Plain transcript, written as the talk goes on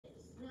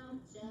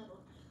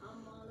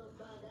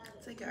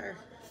It's like our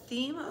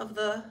theme of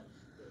the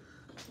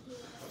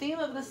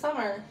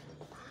summer.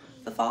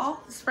 The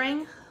fall, the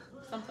spring,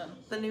 something.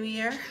 The new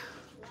year.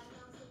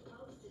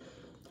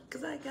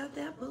 Cause I got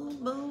that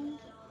boom boom.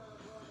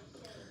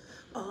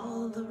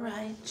 All the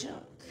right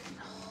junk.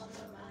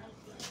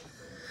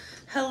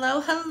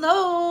 Hello,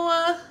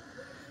 hello.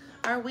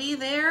 Are we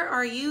there?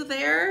 Are you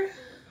there?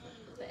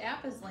 The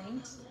app is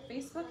linked.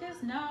 Facebook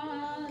is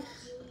not.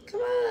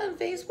 Come on,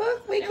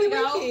 Facebook. Wakey, There we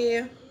go.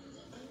 wakey.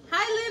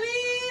 Hi,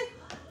 Libby.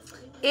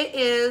 It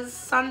is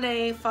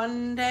Sunday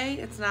fun day.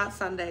 It's not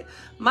Sunday.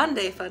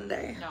 Monday fun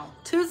day. No.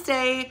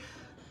 Tuesday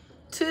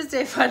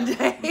fun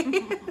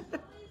day.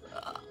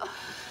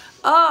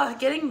 Oh,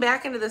 getting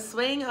back into the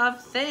swing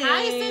of things.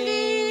 Hi,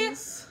 Cindy.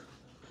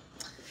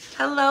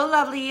 Hello,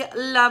 lovely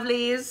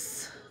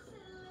lovelies.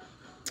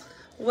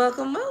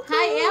 Welcome, welcome.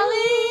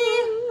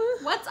 Hi,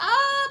 Ellie. What's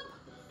up?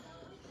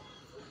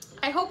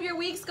 I hope your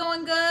week's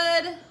going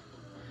good.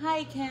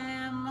 Hi,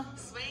 Kim.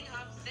 Swing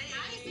of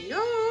things. Yes.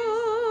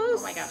 Oh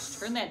my gosh,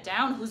 turn that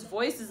down. Whose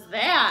voice is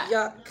that?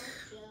 Yuck.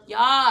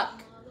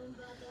 Yuck.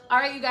 All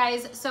right, you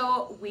guys,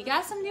 so we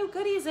got some new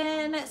goodies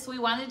in, so we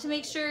wanted to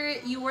make sure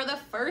you were the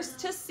first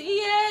to see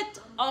it.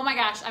 Oh my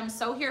gosh, I'm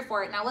so here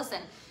for it. Now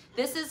listen,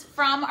 this is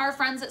from our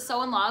friends at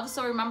Sew and Love.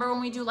 So remember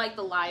when we do like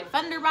the live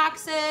vendor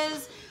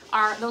boxes,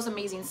 those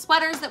amazing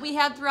sweaters that we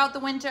had throughout the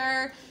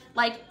winter,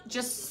 like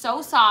just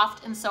so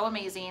soft and so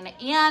amazing.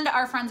 And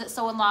our friends at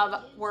Sew and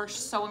Love were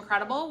so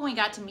incredible when we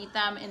got to meet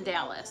them in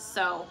Dallas.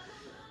 So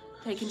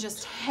they can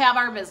just have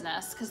our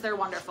business because they're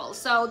wonderful.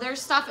 So their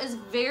stuff is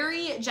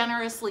very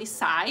generously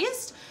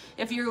sized.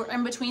 If you're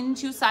in between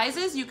two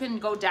sizes, you can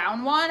go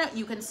down one.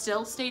 You can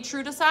still stay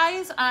true to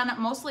size on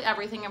mostly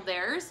everything of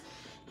theirs.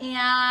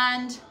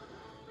 And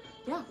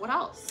yeah, what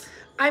else?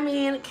 I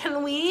mean,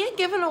 can we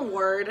give an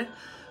award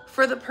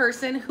for the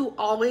person who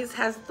always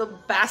has the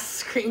best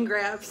screen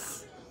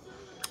grabs?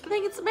 I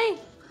think it's me,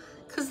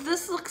 because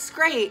this looks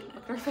great.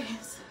 Look at her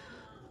face.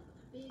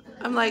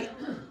 I'm like,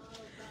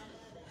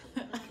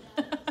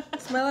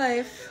 it's my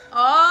life.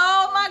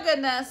 Oh my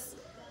goodness.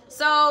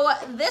 So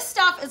this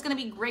stuff is going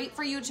to be great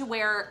for you to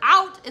wear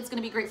out. It's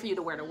going to be great for you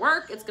to wear to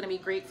work. It's going to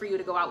be great for you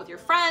to go out with your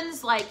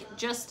friends. Like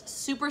just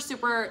super,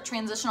 super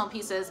transitional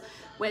pieces,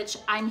 which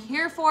I'm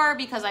here for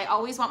because I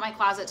always want my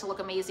closet to look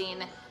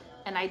amazing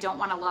and I don't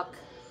want to look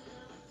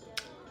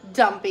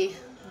Dumpy.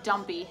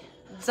 dumpy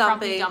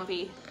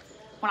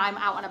when I'm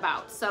out and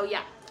about. So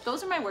yeah,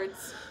 those are my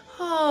words.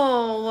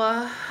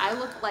 Oh. I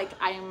look like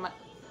I'm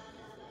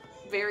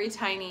very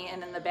tiny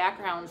and in the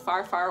background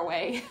far, far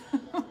away.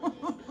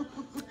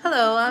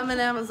 Hello, I'm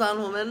an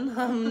Amazon woman.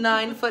 I'm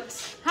 9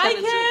 foot. Hi,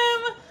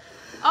 Kim.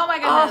 Oh my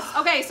goodness.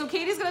 Okay, so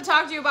Katie's gonna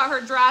talk to you about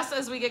her dress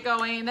as we get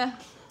going.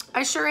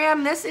 I sure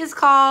am. This is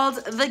called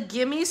the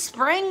Gimme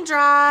Spring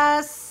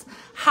dress.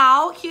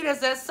 How cute is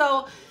this?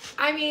 So,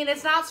 I mean,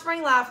 it's not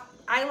spring left.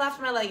 I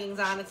left my leggings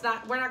on. It's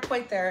not, we're not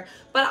quite there,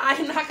 but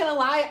I'm not gonna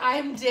lie.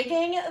 I'm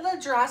digging the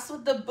dress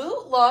with the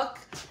boot look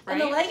and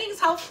the leggings.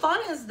 How fun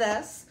is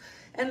this?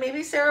 And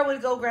maybe Sarah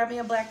would go grab me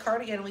a black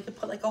cardigan and we could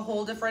put like a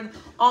whole different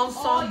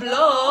ensemble.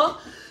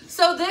 Oh, yeah.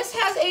 So this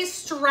has a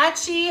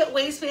stretchy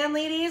waistband,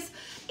 ladies,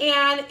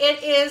 and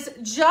it is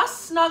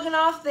just snug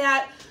enough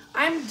that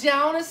I'm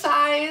down a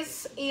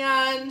size,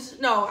 and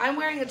no, I'm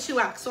wearing a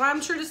 2X, so I'm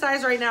true to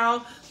size right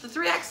now. The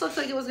 3X looks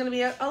like it was gonna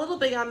be a little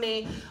big on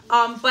me,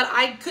 but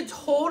I could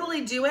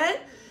totally do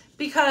it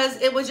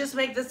because it would just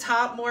make the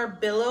top more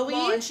billowy.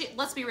 Well, and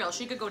let's be real,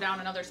 she could go down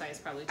another size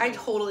probably too. I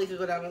totally could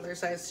go down another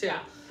size too. Yeah.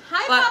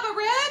 Hi, but Papa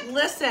Rick.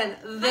 Listen,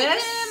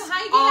 this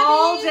Hi,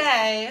 all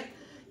day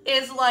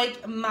is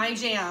like my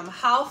jam.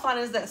 How fun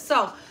is this?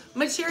 So,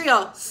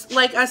 material,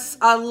 like a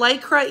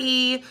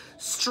lycra-y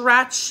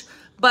stretch,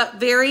 but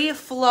very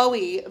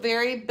flowy,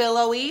 very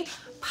billowy.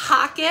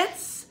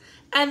 Pockets,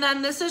 and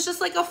then this is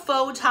just like a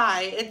faux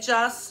tie. It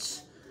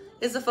just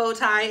is a faux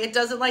tie. It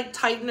doesn't like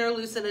tighten or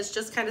loosen. It's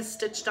just kind of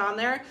stitched on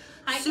there.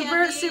 Hi, super,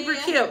 Candy. super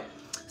cute.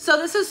 So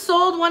this is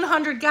sold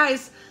 100,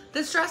 guys.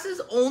 This dress is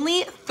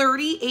only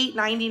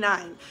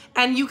 $38.99,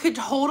 and you could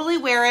totally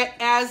wear it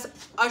as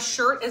a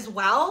shirt as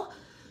well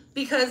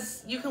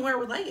because you can wear it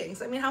with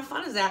leggings. I mean, how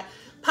fun is that?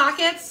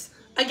 Pockets,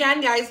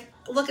 again, guys,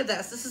 look at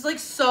this. This is like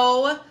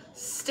so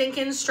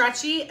stinking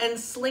stretchy and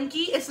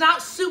slinky. It's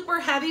not super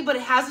heavy, but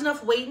it has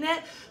enough weight in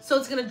it, so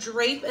it's gonna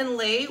drape and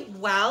lay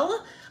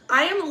well.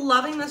 I am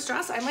loving this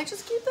dress. I might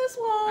just keep this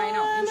one. I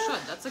know, you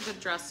should. That's a good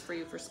dress for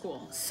you for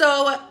school.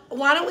 So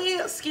why don't we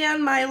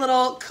scan my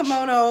little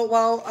kimono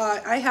while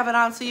I have it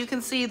on so you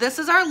can see. This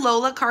is our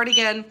Lola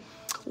cardigan.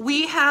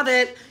 We have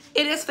it.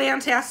 It is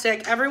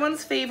fantastic.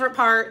 Everyone's favorite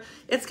part.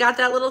 It's got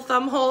that little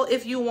thumb hole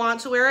if you want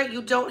to wear it.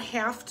 You don't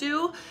have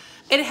to.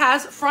 It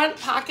has front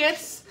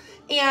pockets,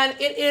 and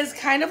it is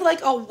kind of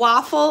like a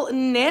waffle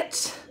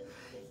knit.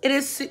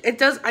 It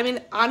does, I mean,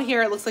 on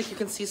here it looks like you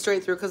can see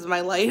straight through because of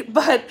my light,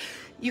 but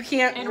you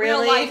can't in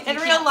really. In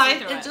real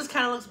life, it just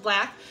kind of looks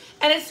black.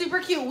 And it's super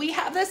cute. We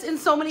have this in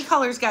so many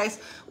colors, guys.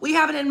 We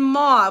have it in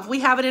mauve. We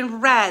have it in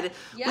red.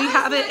 Yes, we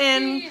have it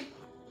in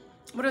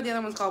what are the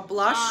other ones called?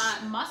 Blush,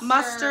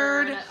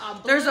 mustard. Blue,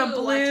 there's a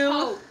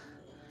blue.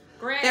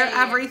 Gray. They're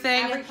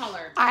everything. Every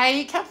color.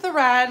 I kept the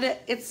red.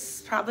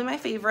 It's probably my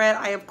favorite.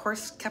 I, of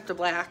course, kept a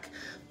black.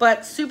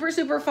 But super,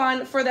 super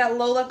fun for that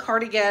Lola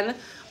cardigan.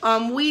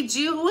 We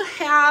do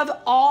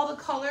have all the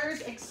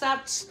colors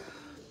except...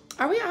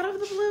 Are we out of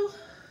the blue?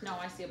 No,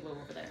 I see a blue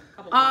over there.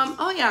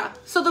 Oh, yeah.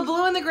 So the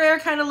blue and the gray are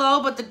kind of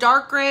low, but the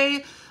dark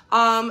gray,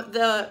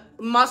 the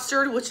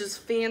mustard, which is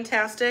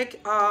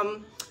fantastic.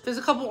 There's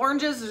a couple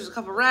oranges. There's a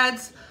couple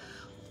reds.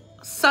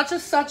 Such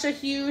a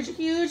huge,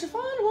 huge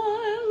fun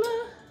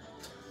one.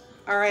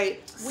 All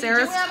right,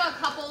 Sarah's... We do have a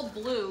couple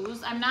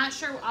blues. I'm not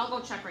sure. I'll go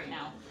check right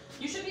now.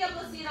 You should be able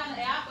to see it on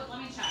the app, but let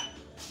me check.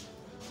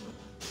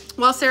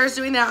 While Sarah's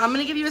doing that, I'm going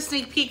to give you a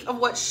sneak peek of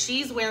what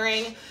she's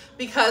wearing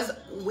because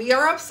we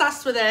are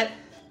obsessed with it.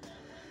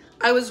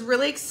 I was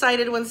really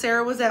excited when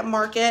Sarah was at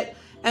Market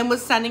and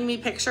was sending me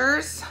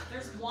pictures.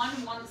 There's one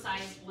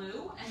size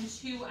blue and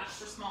 2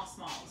 extra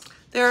smalls.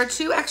 There are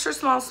 2 extra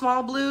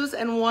small blues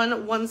and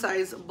one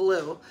size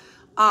blue.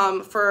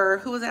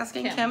 For who was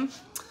asking? Kim.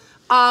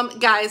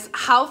 Guys,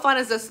 how fun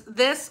is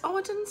this? Oh,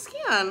 it didn't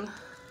scan.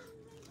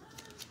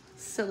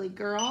 Silly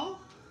girl.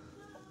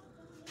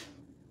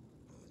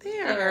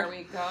 There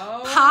we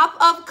go. Pop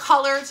of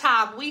color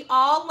top. We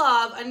all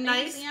love a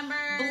nice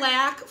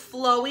black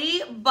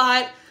flowy,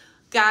 but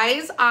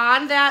guys,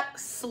 on that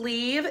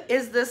sleeve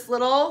is this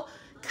little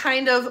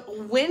kind of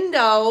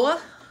window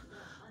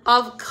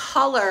of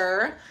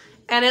color,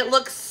 and it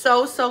looks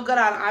so good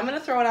on. I'm gonna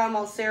throw it on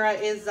while Sarah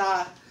is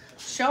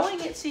showing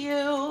it to you.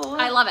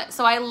 I love it.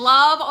 So I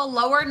love a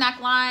lower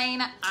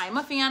neckline. I'm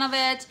a fan of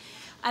it.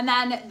 And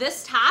then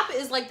this top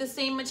is like the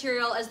same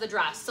material as the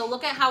dress. So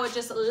look at how it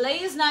just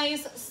lays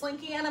nice,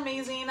 slinky and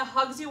amazing,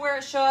 hugs you where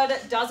it should,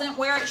 doesn't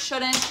where it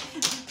shouldn't.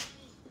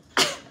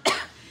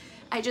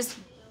 I just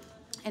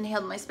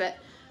inhaled my spit.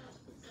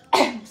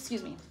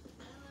 Excuse me.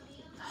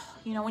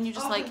 You know when you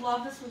just I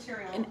love this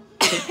material.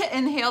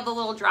 Inhale the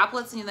little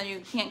droplets and then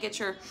you can't get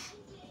your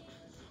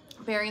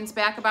bearings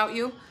back about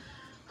you.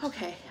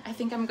 Okay, I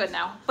think I'm good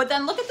now. But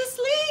then look at the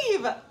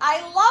sleeve.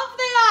 I love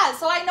that.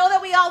 So I know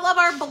that we all love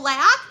our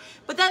black,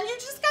 but then you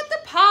just got the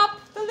pop,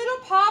 the little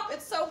pop.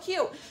 It's so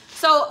cute.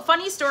 So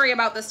funny story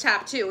about this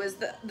top too is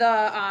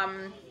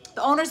the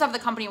owners of the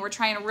company were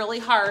trying really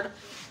hard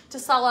to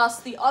sell us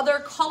the other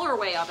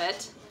colorway of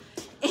it.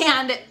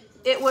 And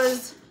it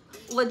was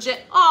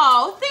legit.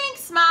 Oh,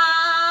 thanks,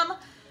 Mom.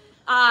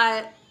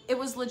 It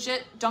was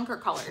legit Dunker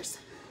colors.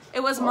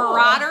 It was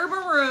Marauder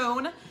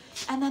Maroon.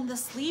 And then the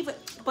sleeve,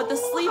 but the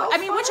sleeve, I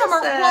mean,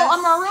 a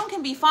maroon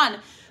can be fun,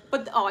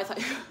 but, I thought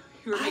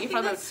you were making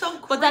fun of it. So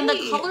great. But then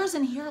the colors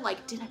in here,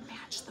 like, didn't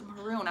match the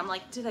maroon. I'm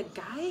like, did a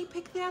guy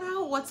pick that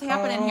out? What's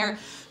happening here?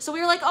 So we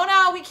were like, oh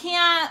no, we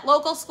can't,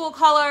 local school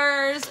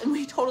colors, and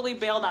we totally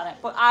bailed on it.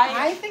 But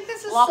I think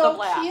this is love so the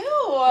black. Cute.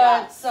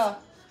 Yes.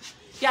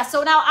 Yeah,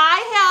 so now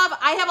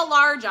I have a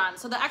large on.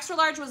 So the extra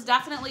large was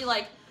definitely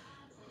like,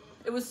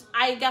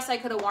 I guess I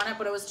could have worn it,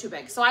 but it was too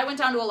big. So I went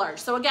down to a large.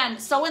 So again,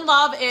 So In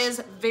Love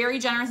is very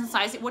generous in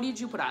size. What did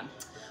you put on?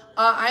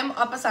 I'm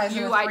up a size.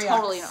 I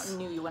totally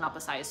knew you went up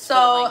a size.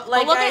 So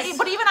like,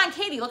 but even on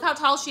Katie, look how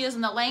tall she is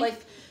in the length.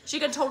 Like, she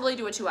could totally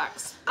do a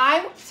 2X.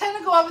 I tend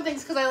to go up with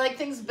things because I like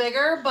things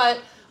bigger,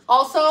 but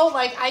also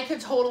like I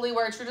could totally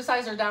wear true to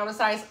size or down to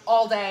size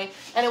all day,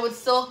 and it would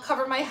still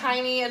cover my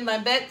hiney and my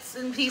bits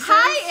and pieces.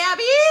 Hi,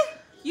 Abby.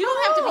 You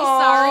don't have to be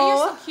sorry.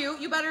 You're so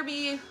cute. You better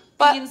be.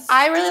 But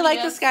I really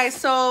like this, guy.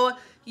 So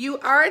you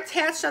are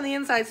attached on the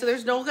inside, so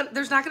there's not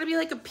going to be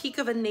like a peek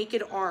of a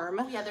naked arm.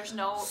 Oh yeah, there's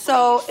no.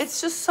 So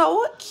it's just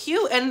so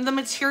cute, and the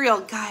material,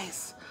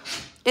 guys,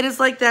 it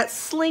is like that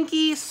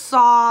slinky,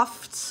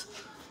 soft.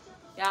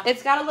 Yeah.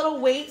 It's got a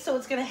little weight, so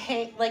it's gonna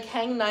hang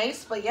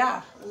nice. But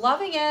yeah,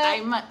 loving it.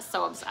 I'm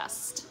so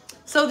obsessed.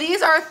 So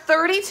these are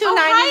 $32.99.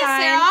 Hi,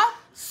 Sarah.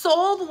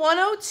 Sold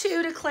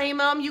 $102 to claim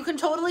them. You can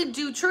totally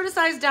do true to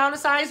size, down to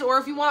size, or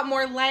if you want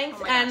more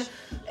length and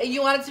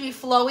you want it to be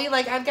flowy,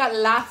 like I've got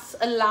lots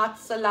and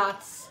lots and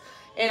lots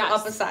in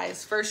up a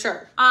size for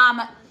sure.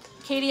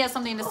 Katie has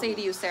something to say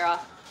to you, Sarah.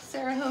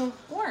 Sarah who?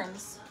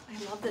 Warns. I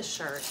love this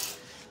shirt.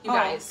 You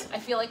guys, I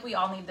feel like we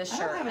all need this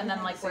shirt. And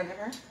then like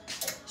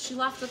she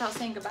left without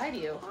saying goodbye to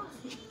you.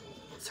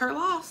 It's her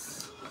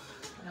loss.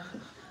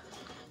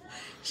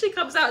 She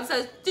comes out and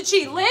says, "Did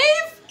she leave?"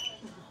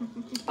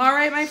 All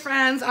right, my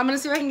friends. I'm gonna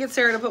see if I can get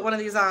Sarah to put one of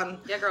these on.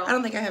 Yeah, girl. I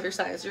don't think I have your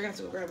size. You're gonna have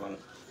to go grab one.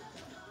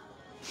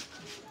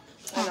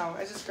 I know.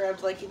 I just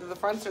grabbed like either the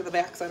fronts or the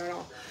backs. I don't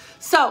know.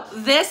 So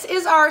this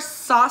is our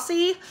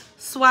saucy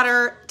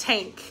sweater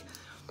tank,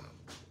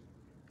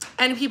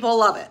 and people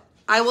love it.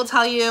 I will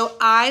tell you,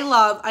 I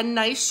love a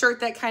nice shirt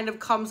that kind of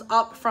comes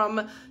up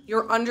from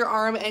your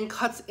underarm and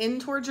cuts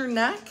in towards your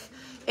neck.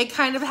 It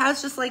kind of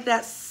has just like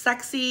that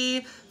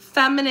sexy,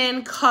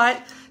 feminine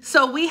cut.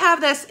 So we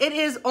have this. It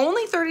is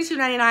only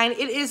 $32.99.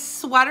 It is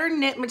sweater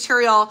knit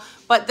material,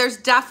 but there's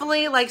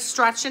definitely like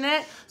stretch in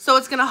it. So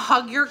it's gonna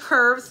hug your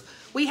curves.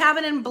 We have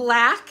it in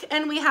black,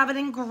 and we have it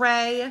in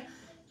gray,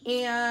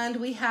 and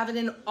we have it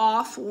in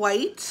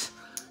off-white.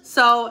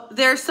 So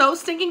they're so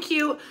stinking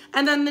cute.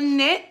 And then the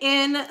knit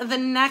in the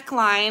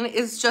neckline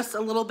is just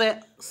a little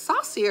bit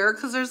saucier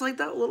because there's like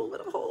that little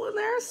bit of hole in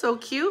there. So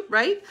cute,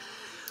 right?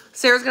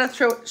 Sarah's gonna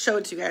show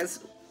it to you guys.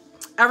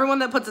 Everyone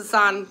that puts this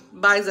on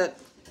buys it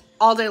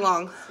all day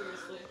long.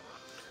 Seriously.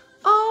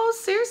 Oh,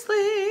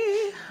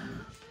 seriously.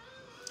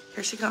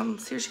 Here she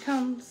comes, here she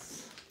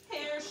comes.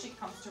 Here she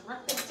comes to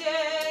wreck the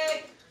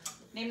dick.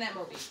 Name that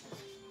movie.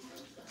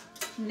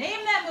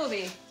 Name that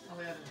movie.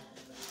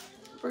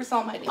 Bruce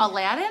Almighty.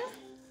 Aladdin?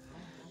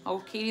 Oh,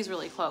 Katie's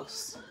really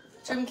close.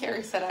 Jim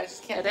Carrey said I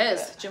just can't. It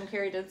is. Jim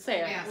Carrey did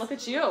say it. Yes. Look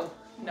at you.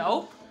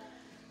 Nope.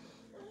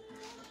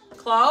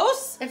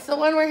 Close. It's the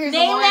one where he's a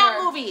Name lawyer.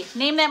 that movie.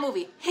 Name that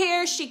movie.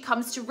 Here she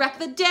comes to wreck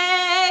the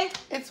day.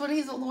 It's when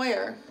he's a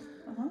lawyer.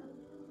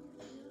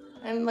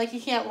 And like he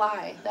can't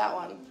lie. That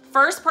one.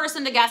 First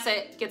person to guess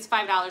it gets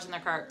 $5 in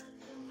their cart.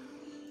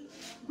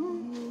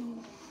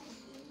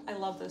 I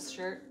love this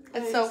shirt.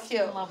 It's so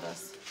cute. I love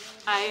this.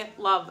 I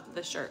love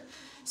this shirt.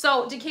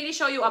 So, did Katie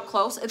show you up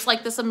close? It's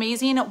like this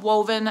amazing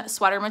woven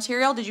sweater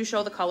material. Did you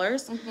show the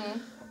colors? Mm-hmm.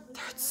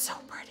 They're so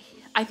pretty.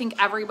 I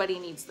think everybody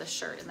needs this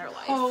shirt in their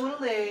life.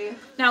 Totally.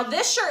 Now,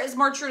 this shirt is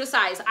more true to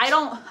size.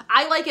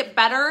 I like it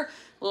better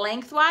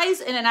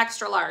lengthwise in an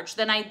extra large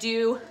than I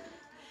do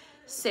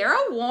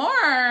Sarah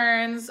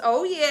Warren's.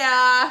 Oh,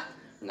 yeah.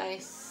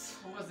 Nice.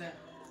 What was it?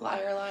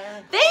 Liar,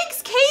 liar.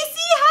 Thanks, Casey.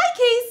 Hi,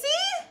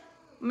 Casey.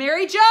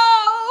 Mary Jo.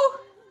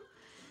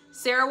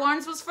 Sarah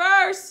Warren's was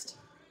first.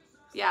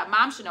 Yeah,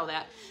 mom should know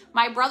that.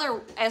 My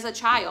brother, as a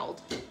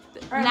child,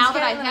 now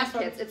that I have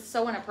kids, it's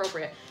so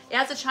inappropriate.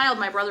 As a child,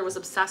 my brother was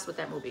obsessed with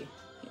that movie.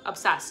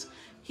 Obsessed.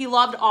 He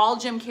loved all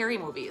Jim Carrey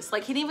movies.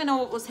 Like, he didn't even know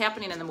what was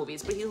happening in the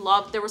movies, but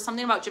there was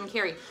something about Jim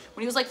Carrey.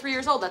 When he was like 3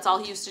 years old, that's all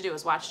he used to do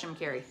was watch Jim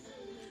Carrey.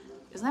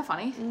 Isn't that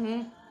funny?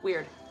 Mm-hmm.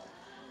 Weird.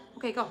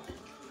 Okay, go.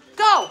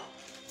 Go! All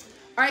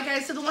right,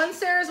 guys, so the one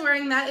Sarah's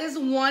wearing, that is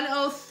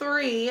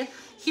 103.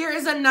 Here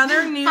is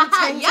another new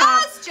tank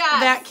top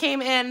that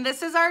came in.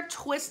 This is our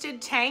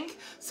twisted tank.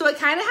 So it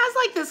kind of has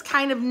like this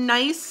kind of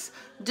nice,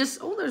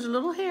 oh, there's a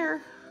little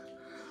hair,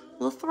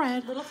 little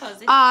thread. Little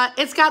fuzzy.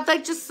 It's got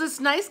like just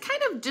this nice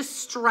kind of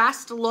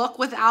distressed look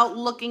without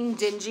looking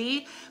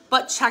dingy.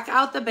 But check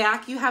out the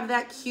back. You have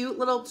that cute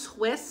little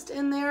twist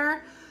in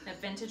there. That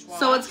vintage wash.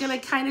 So it's gonna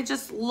kind of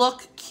just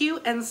look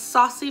cute and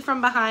saucy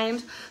from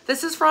behind.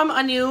 This is from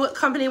a new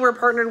company we're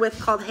partnered with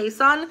called Hey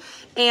Sun,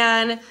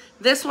 and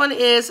this one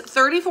is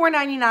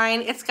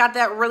 $34.99. It's got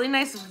that really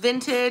nice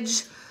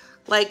vintage,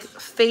 like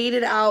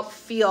faded out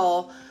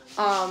feel.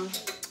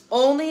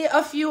 Only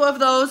a few of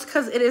those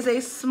because it is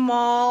a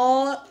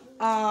small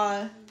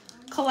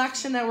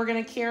collection that we're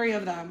gonna carry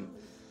of them.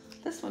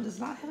 This one does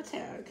not have a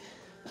tag.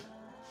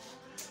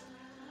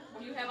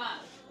 What do you have on?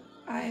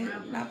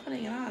 I'm not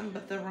putting it on,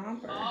 but the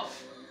romper. Oh.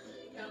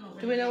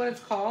 Do we know what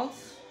it's called?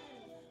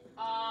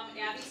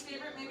 Abby's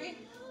favorite, maybe?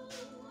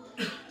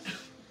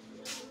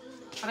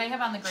 But I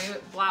have on the gray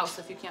blouse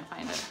if you can't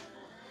find it.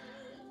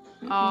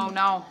 Oh,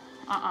 no.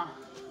 I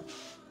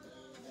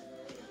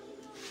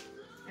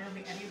don't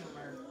think any of them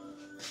are.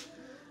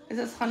 Is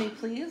this Honey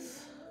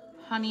Please?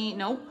 Honey,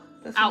 nope.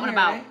 This Out one and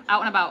here, about. right? Out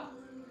and about.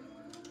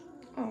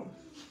 Oh.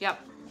 Yep.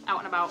 Out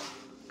and about.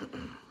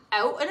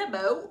 Out and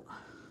about.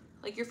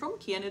 Like you're from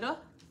Canada.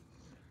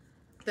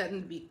 That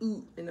would be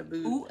oot in a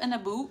boot. Oot and a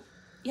boot.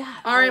 Yeah.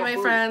 All right, my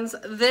friends.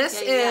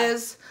 This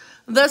is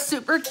the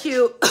super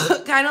cute,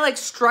 kind of like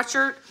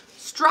structured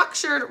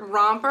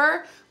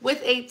romper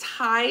with a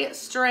tie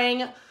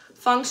string,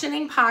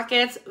 functioning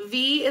pockets,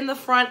 V in the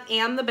front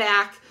and the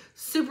back.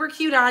 Super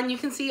cute on. You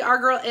can see our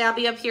girl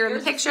Abby up here in the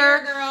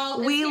picture.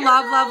 We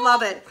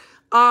love it.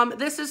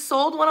 This is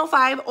sold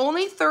 $105,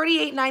 only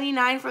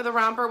 $38.99 for the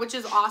romper, which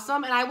is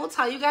awesome. And I will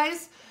tell you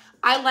guys,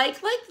 I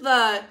like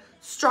the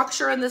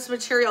structure in this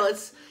material.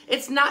 It's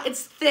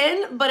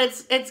thin, but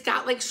it's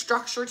got like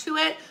structure to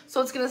it.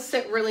 So it's gonna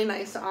sit really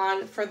nice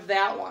on for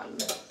that one.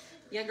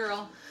 Yeah,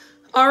 girl.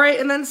 All right,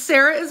 and then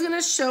Sarah is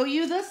gonna show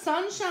you the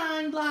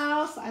sunshine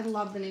blouse. I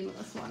love the name of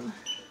this one.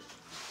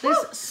 This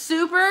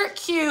super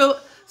cute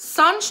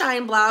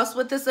sunshine blouse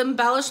with this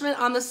embellishment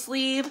on the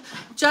sleeve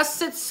just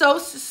sits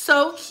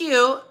so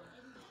cute.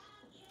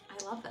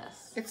 I love this.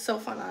 It's so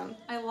fun on.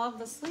 I love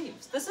the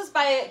sleeves. This is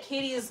by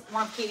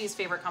one of Katie's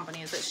favorite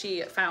companies that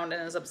she found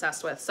and is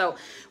obsessed with. So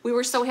we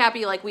were so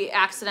happy, like we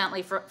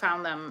accidentally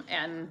found them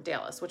in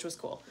Dallas, which was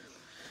cool.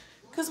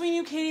 Because we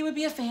knew Katie would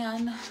be a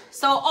fan.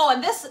 So,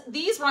 and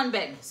these run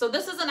big. So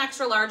this is an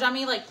extra large on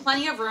me, like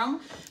plenty of room.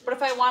 But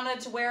if I wanted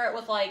to wear it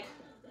with like,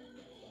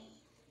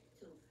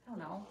 I don't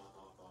know.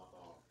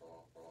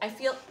 I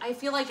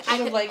feel like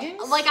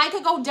I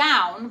could go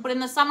down, but in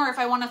the summer, if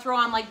I want to throw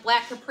on like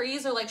black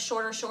capris or like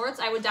shorter shorts,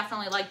 I would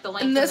definitely like the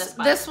length and of this.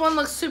 This one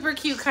looks super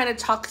cute, kind of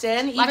tucked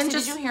in. Lexi,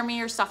 did you hear me?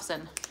 Your stuff's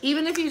in.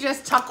 Even if you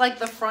just tuck like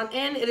the front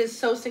in, it is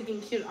so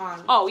stinking cute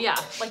on. Oh yeah,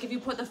 like if you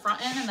put the front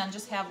in and then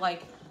just have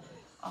like,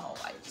 oh,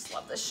 I just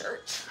love this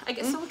shirt. I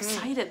get so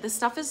excited. This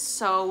stuff is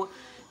so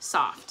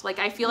soft. Like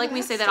I feel like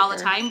we say that all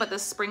the time, but the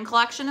spring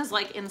collection is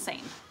like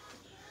insane.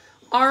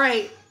 All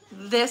right.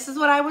 This is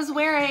what I was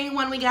wearing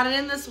when we got it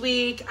in this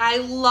week. I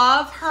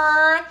love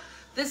her.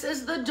 This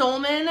is the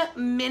Dolman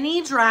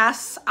mini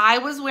dress. I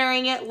was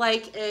wearing it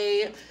like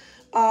a,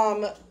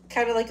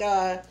 kind of like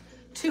a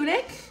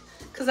tunic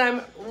because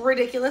I'm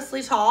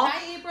ridiculously tall.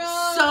 Hi,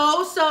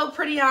 April. So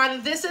pretty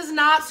on. This is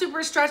not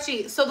super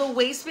stretchy. So the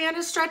waistband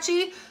is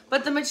stretchy,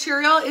 but the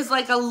material is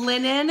like a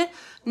linen,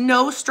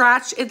 no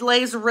stretch. It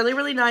lays really,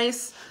 really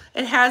nice.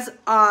 It has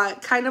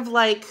kind of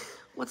like,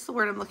 what's the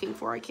word I'm looking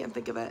for? I can't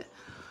think of it.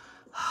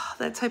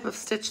 That type of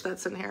stitch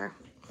that's in here.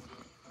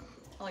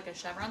 Like a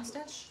chevron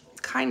stitch?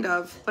 Kind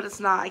of, but it's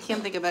not. I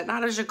can't think of it.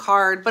 Not a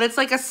jacquard, but it's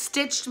like a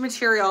stitched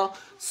material.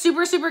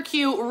 Super, super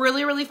cute.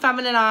 Really, really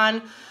feminine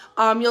on.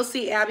 You'll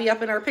see Abby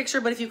up in our picture,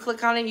 but if you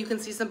click on it, you can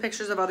see some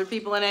pictures of other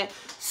people in it.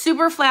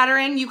 Super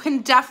flattering. You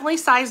can definitely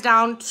size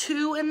down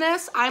 2 in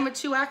this. I'm a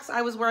 2X.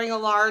 I was wearing a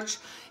large.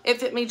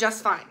 It fit me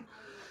just fine.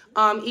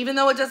 Even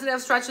though it doesn't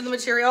have stretch in the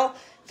material,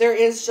 there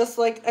is just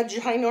like a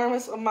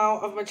ginormous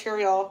amount of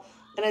material,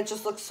 and it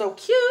just looks so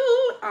cute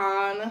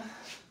on.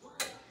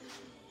 Do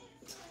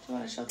you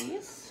want to show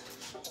these?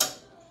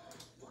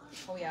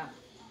 Oh yeah.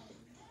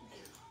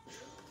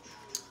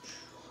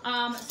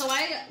 So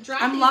I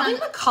dropped. I'm loving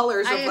the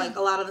colors of like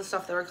a lot of the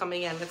stuff that are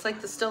coming in. It's like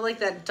still like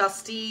that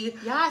dusty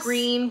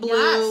green,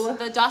 blue. Yes,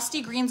 the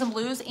dusty greens and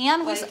blues,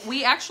 and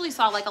we actually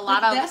saw like a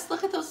lot of this.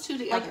 Look at those two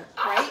together,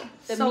 right?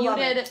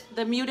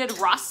 The muted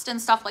rust and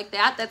stuff like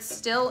that. That's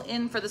still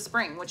in for the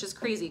spring, which is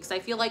crazy because I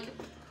feel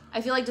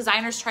like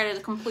designers try to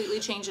completely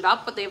change it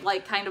up, but they've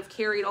like kind of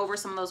carried over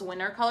some of those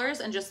winter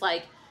colors and just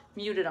like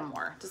muted them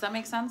more. Does that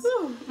make sense?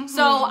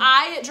 So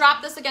I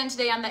dropped this again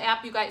today on the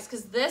app, you guys,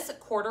 because this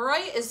corduroy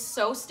is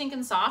so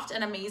stinking soft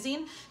and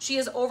amazing. She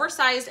is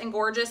oversized and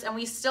gorgeous, and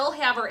we still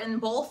have her in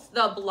both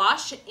the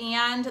blush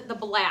and the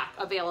black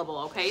available,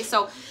 okay?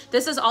 So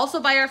this is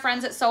also by our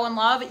friends at Sew and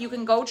Love. You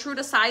can go true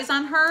to size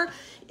on her,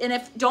 and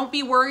don't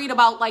be worried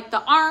about like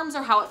the arms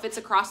or how it fits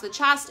across the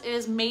chest. It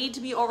is made to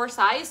be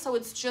oversized, so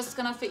it's just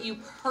gonna fit you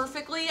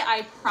perfectly,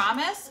 I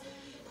promise.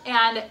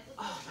 And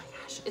oh my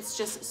gosh, it's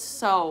just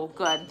so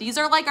good. These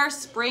are like our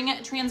spring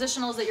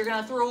transitionals that you're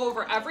gonna throw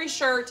over every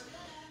shirt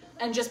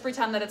and just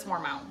pretend that it's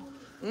warm out.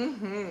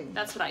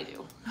 That's what I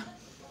do.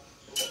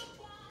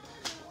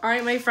 All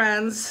right, my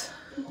friends,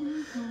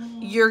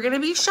 you're gonna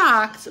be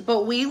shocked,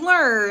 but we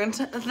learned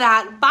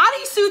that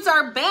bodysuits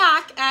are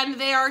back and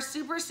they are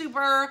super,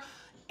 super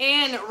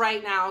in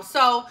right now.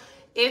 So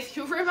if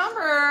you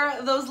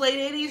remember those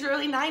late 80s,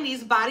 early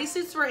 90s,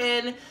 bodysuits were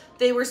in.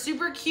 They were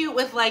super cute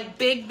with like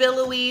big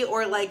billowy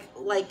or like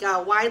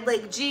wide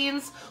leg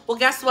jeans. Well,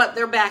 guess what?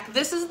 They're back.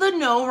 This is the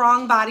No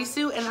Wrong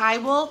bodysuit, and I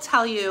will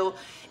tell you,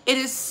 it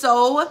is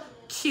so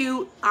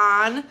cute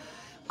on.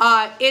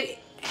 It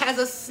has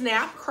a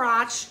snap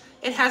crotch.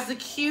 It has the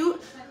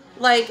cute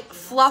like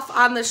fluff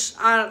on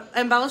the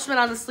embellishment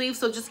on the sleeve.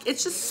 So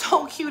it's just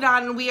so cute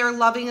on, and we are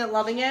loving it,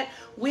 loving it.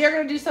 We are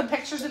going to do some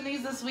pictures in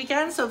these this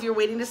weekend, so if you're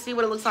waiting to see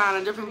what it looks like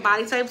on different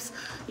body types,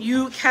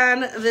 you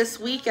can this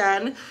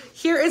weekend.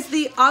 Here is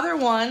the other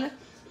one.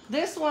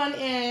 This one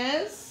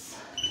is,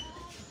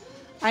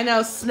 I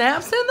know,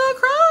 snaps in the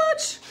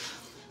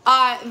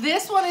crotch.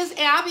 This one is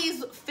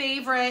Abby's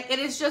favorite. It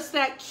is just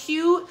that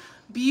cute,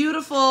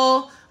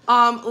 beautiful,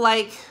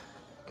 like,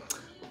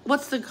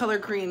 what's the color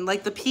green?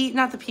 Like the pea,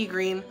 not the pea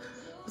green.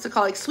 What's it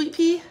called? Like sweet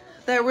pea?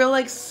 That real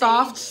like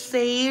soft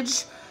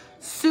sage.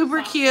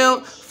 Super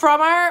cute.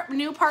 From our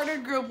new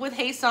partnered group with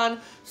Hey Sun.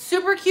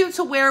 Super cute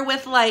to wear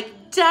with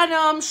like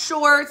denim,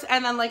 shorts,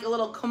 and then like a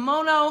little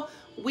kimono.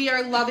 We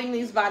are loving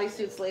these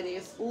bodysuits,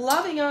 ladies.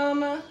 Loving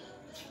them. I'm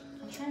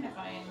trying to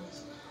find.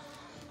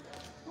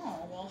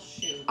 Oh, well,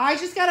 shoot. I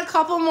just got a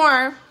couple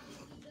more.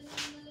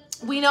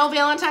 We know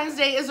Valentine's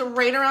Day is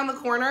right around the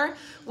corner.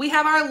 We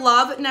have our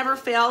Love Never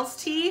Fails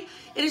tee.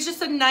 It is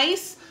just a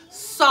nice,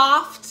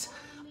 soft,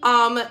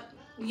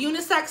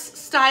 unisex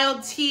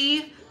styled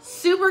tee.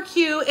 Super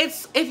cute.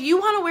 It's if you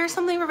want to wear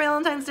something for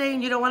Valentine's Day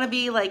and you don't want to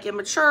be like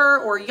immature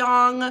or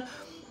young,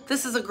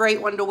 this is a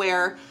great one to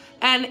wear.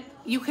 And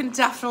you can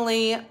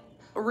definitely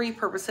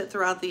repurpose it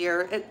throughout the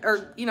year. It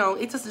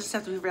doesn't just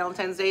have to be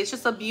Valentine's Day. It's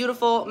just a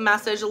beautiful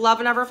message.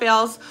 Love never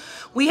fails.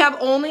 We have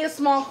only a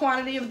small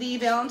quantity of the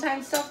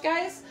Valentine stuff,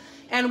 guys.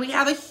 And we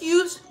have a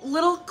huge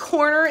little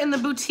corner in the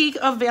boutique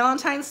of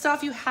Valentine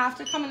stuff. You have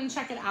to come in and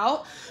check it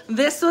out.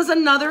 This was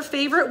another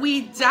favorite.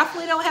 We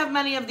definitely don't have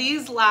many of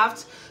these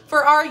left.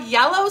 For our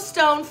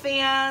Yellowstone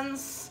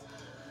fans,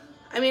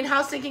 I mean,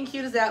 how stinking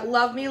cute is that?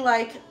 Love me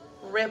like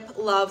Rip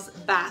loves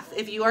Beth.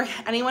 If you are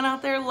anyone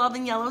out there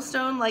loving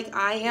Yellowstone like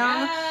I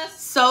am, yes.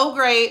 So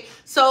great.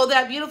 So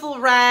that beautiful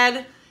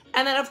red,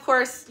 and then of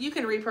course you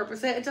can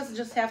repurpose it. It doesn't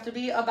just have to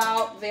be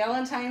about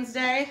Valentine's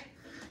Day.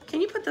 Can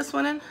you put this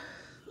one in?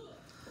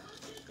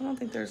 I don't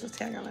think there's a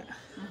tag on it.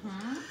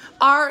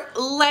 Our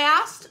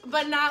last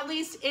but not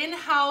least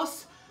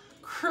in-house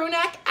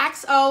crewneck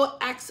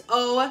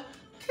XOXO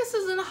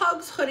Kisses and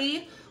Hugs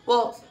hoodie.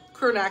 Well,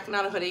 crew neck,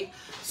 not a hoodie.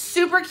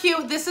 Super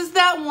cute. This is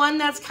that one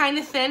that's kind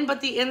of thin,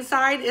 but the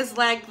inside is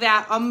like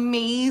that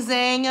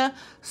amazing,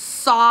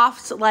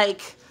 soft,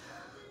 like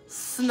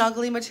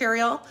snuggly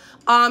material.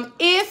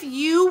 If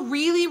you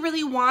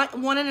really want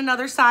one in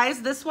another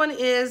size, this one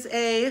is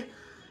a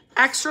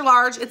extra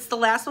large. It's the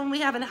last one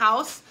we have in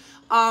house.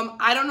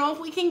 I don't know if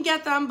we can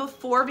get them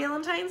before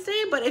Valentine's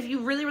Day, but if you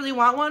really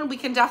want one, we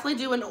can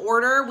definitely do an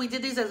order. We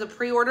did these as a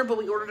pre-order, but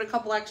we ordered a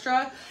couple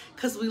extra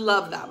because we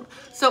love them.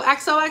 So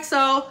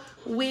XOXO,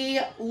 we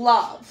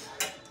love.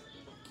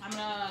 I'm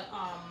gonna,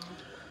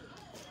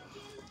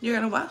 You're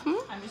gonna what?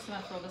 I'm just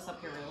gonna throw this up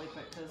here really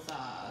quick because,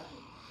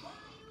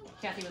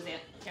 Kathy was at.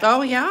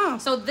 Oh yeah.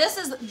 So this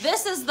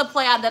is the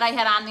plaid that I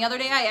had on the other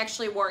day. I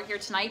actually wore it here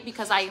tonight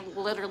because I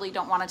literally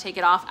don't want to take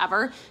it off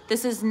ever.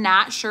 This is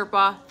not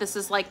Sherpa. This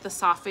is like the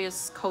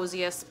softest,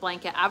 coziest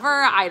blanket ever.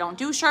 I don't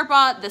do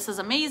Sherpa. This is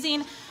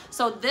amazing.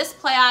 So this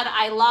plaid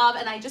I love,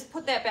 and I just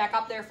put that back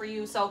up there for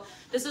you. So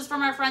this is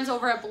from our friends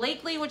over at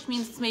Blakely, which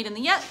means it's made in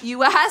the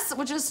US,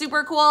 which is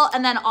super cool.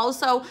 And then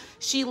also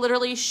she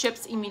literally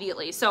ships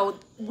immediately. So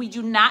we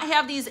do not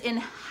have these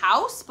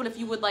in-house, but if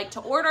you would like to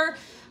order,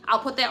 I'll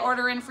put that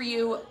order in for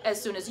you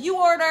as soon as you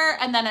order,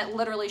 and then it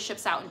literally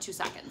ships out in 2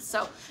 seconds.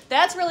 So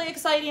that's really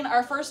exciting.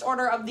 Our first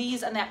order of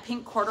these and that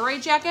pink corduroy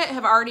jacket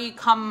have already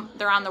come.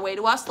 They're on their way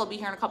to us. They'll be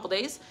here in a couple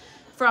days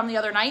from the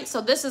other night.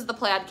 So this is the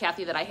plaid,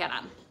 Kathy, that I had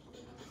on.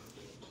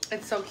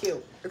 It's so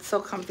cute. It's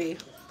so comfy.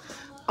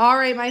 All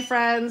right, my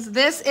friends.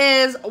 This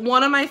is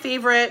one of my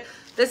favorite.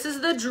 This is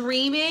the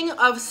Dreaming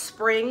of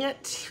Spring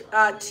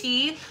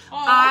tee.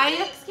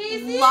 I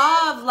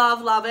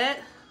love it.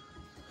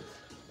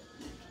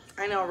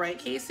 I know, right,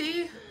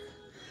 Casey?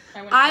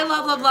 I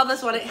love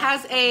this one. It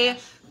has a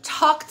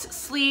tucked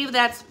sleeve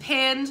that's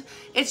pinned.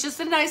 It's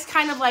just a nice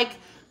kind of like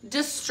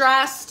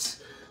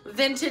distressed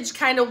vintage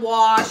kind of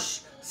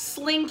wash,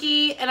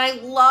 slinky, and I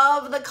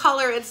love the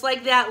color. It's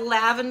like that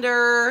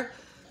lavender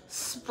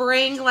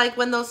spring, like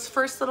when those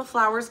first little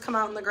flowers come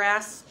out in the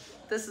grass.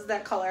 This is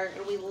that color,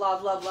 and we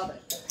love it. Love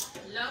it.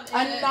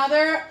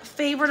 Another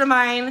favorite of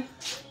mine.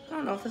 I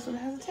don't know if this one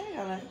has a tag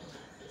on it.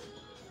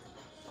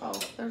 Oh,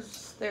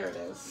 there it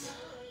is.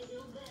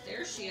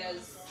 There she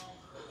is.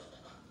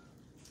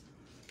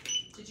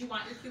 Did you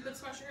want your Cupid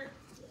sweatshirt?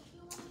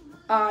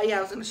 Yeah,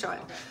 I was gonna show it.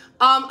 Okay.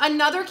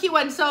 Another cute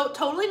one. So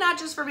totally not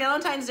just for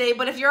Valentine's Day,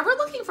 but if you're ever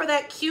looking for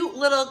that cute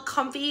little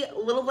comfy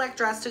little black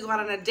dress to go out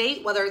on a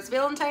date, whether it's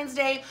Valentine's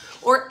Day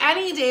or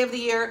any day of the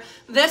year,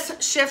 this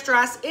shift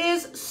dress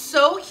is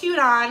so cute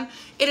on.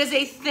 It is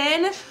a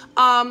thin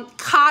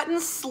cotton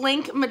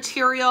slink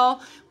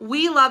material.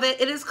 We love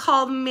it. It is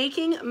called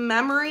Making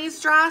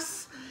Memories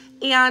dress.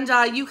 And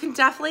you can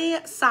definitely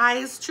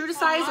size true to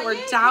size or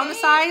down to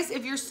size.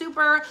 If you're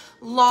super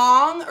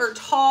long or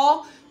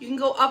tall, you can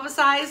go up a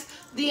size.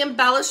 The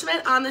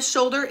embellishment on the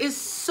shoulder is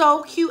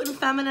so cute and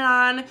feminine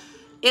on.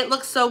 It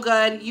looks so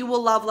good. You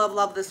will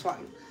love this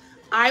one.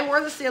 I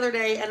wore this the other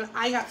day and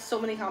I got so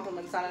many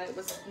compliments on it. It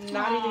was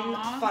not even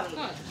funny.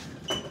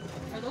 Good.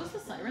 Are those the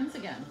sirens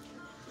again?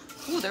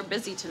 Ooh, they're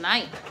busy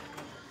tonight.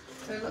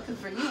 They're looking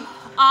for you.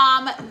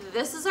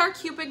 This is our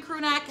Cupid crew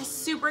neck.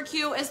 Super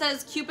cute. It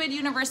says Cupid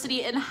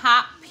University in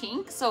hot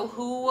pink. So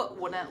who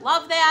wouldn't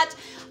love that?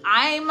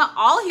 I'm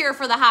all here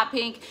for the hot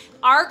pink.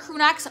 Our crew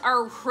necks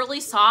are really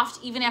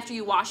soft. Even after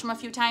you wash them a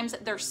few times,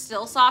 they're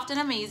still soft and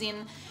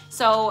amazing.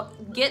 So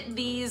get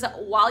these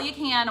while you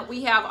can.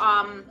 We have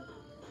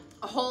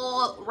a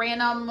whole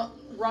random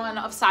run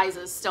of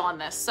sizes still in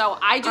this. So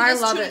I do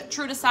this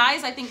true to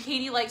size. I think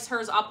Katie likes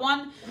hers up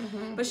one,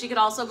 but she could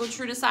also go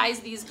true to size.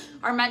 These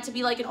are meant to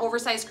be like an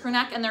oversized crew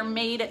neck, and they're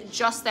made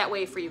just that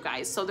way for you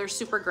guys. So they're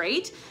super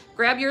great.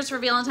 Grab yours for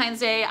Valentine's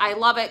Day. I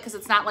love it because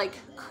it's not like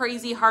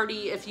crazy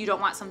hardy if you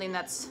don't want something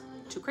that's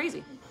too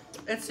crazy.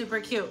 It's super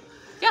cute.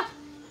 Yeah.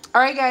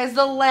 All right, guys,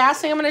 the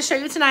last thing I'm going to show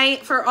you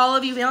tonight for all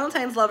of you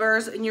Valentine's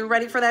lovers, and you're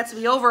ready for that to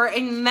be over,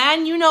 and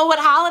then you know what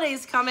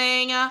holiday's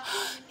coming.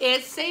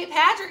 It's St.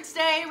 Patrick's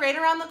Day right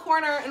around the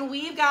corner, and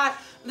we've got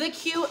the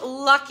cute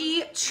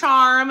Lucky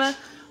Charm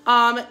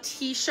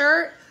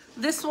t-shirt.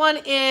 This one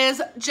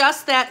is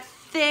just that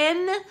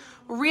thin,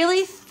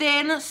 really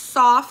thin,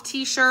 soft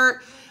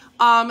t-shirt.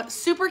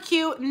 Super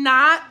cute,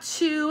 not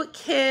too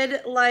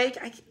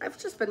kid-like. I've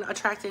just been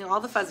attracting all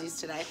the fuzzies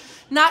today.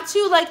 Not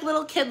too like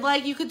little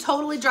kid-like. You could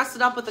totally dress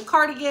it up with a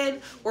cardigan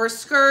or a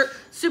skirt.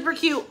 Super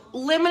cute.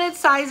 Limited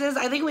sizes.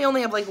 I think we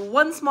only have like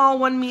one small,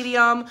 one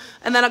medium,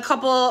 and then a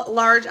couple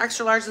large,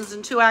 extra larges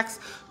and 2X.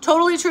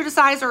 Totally true to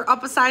size or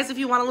up a size if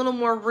you want a little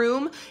more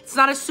room. It's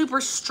not a super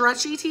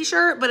stretchy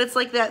t-shirt, but it's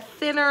like that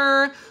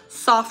thinner,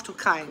 soft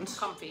kind.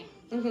 Comfy.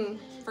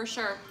 For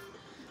sure.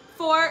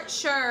 For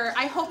sure.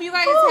 I hope you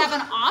guys have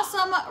an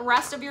awesome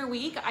rest of your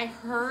week. I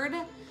heard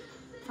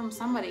from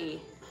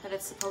somebody that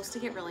it's supposed to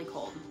get really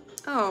cold.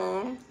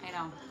 Oh. I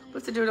know.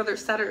 Let's do another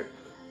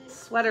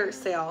sweater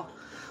sale.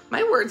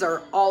 My words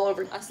are all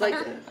over. A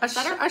sweater? A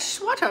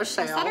sweater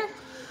sale. A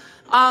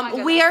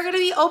sweater? We are going to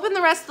be open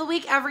the rest of the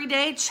week every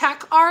day.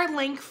 Check our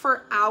link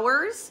for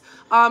hours.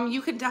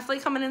 You can definitely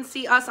come in and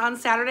see us on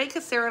Saturday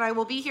because Sarah and I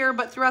will be here.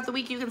 But throughout the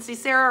week, you can see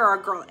Sarah or our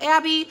girl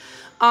Abby.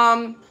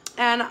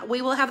 And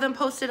we will have them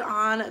posted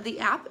on the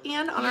app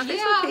and on our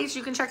Facebook page.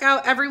 You can check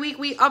out every week.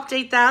 We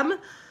update them.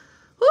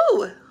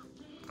 Woo!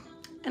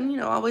 And, you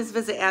know, always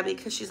visit Abby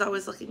because she's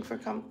always looking for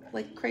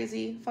like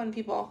crazy, fun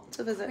people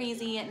to visit.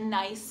 Crazy,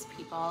 nice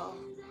people.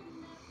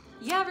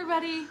 Yeah,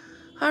 everybody.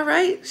 All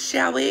right,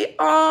 shall we?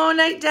 Oh,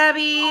 night,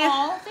 Debbie.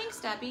 Oh, thanks,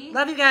 Debbie.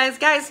 Love you guys.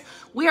 Guys,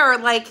 we are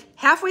like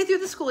halfway through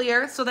the school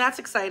year, so that's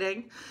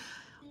exciting.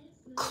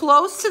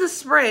 Close to the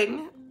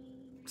spring.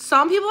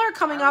 Some people are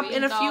coming up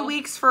in a few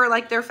weeks for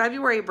like their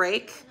February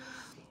break.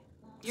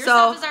 Your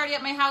stuff is already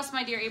at my house,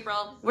 my dear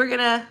April. We're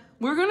gonna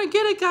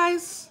get it,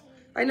 guys.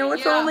 I know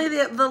it's only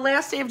the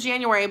last day of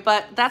January,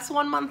 but that's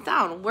 1 month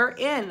down. We're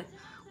in.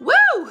 Woo!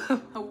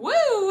 Woo!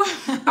 All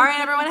right,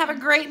 everyone. Have a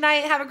great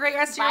night. Have a great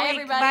rest of your week.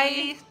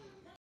 Everybody. Bye.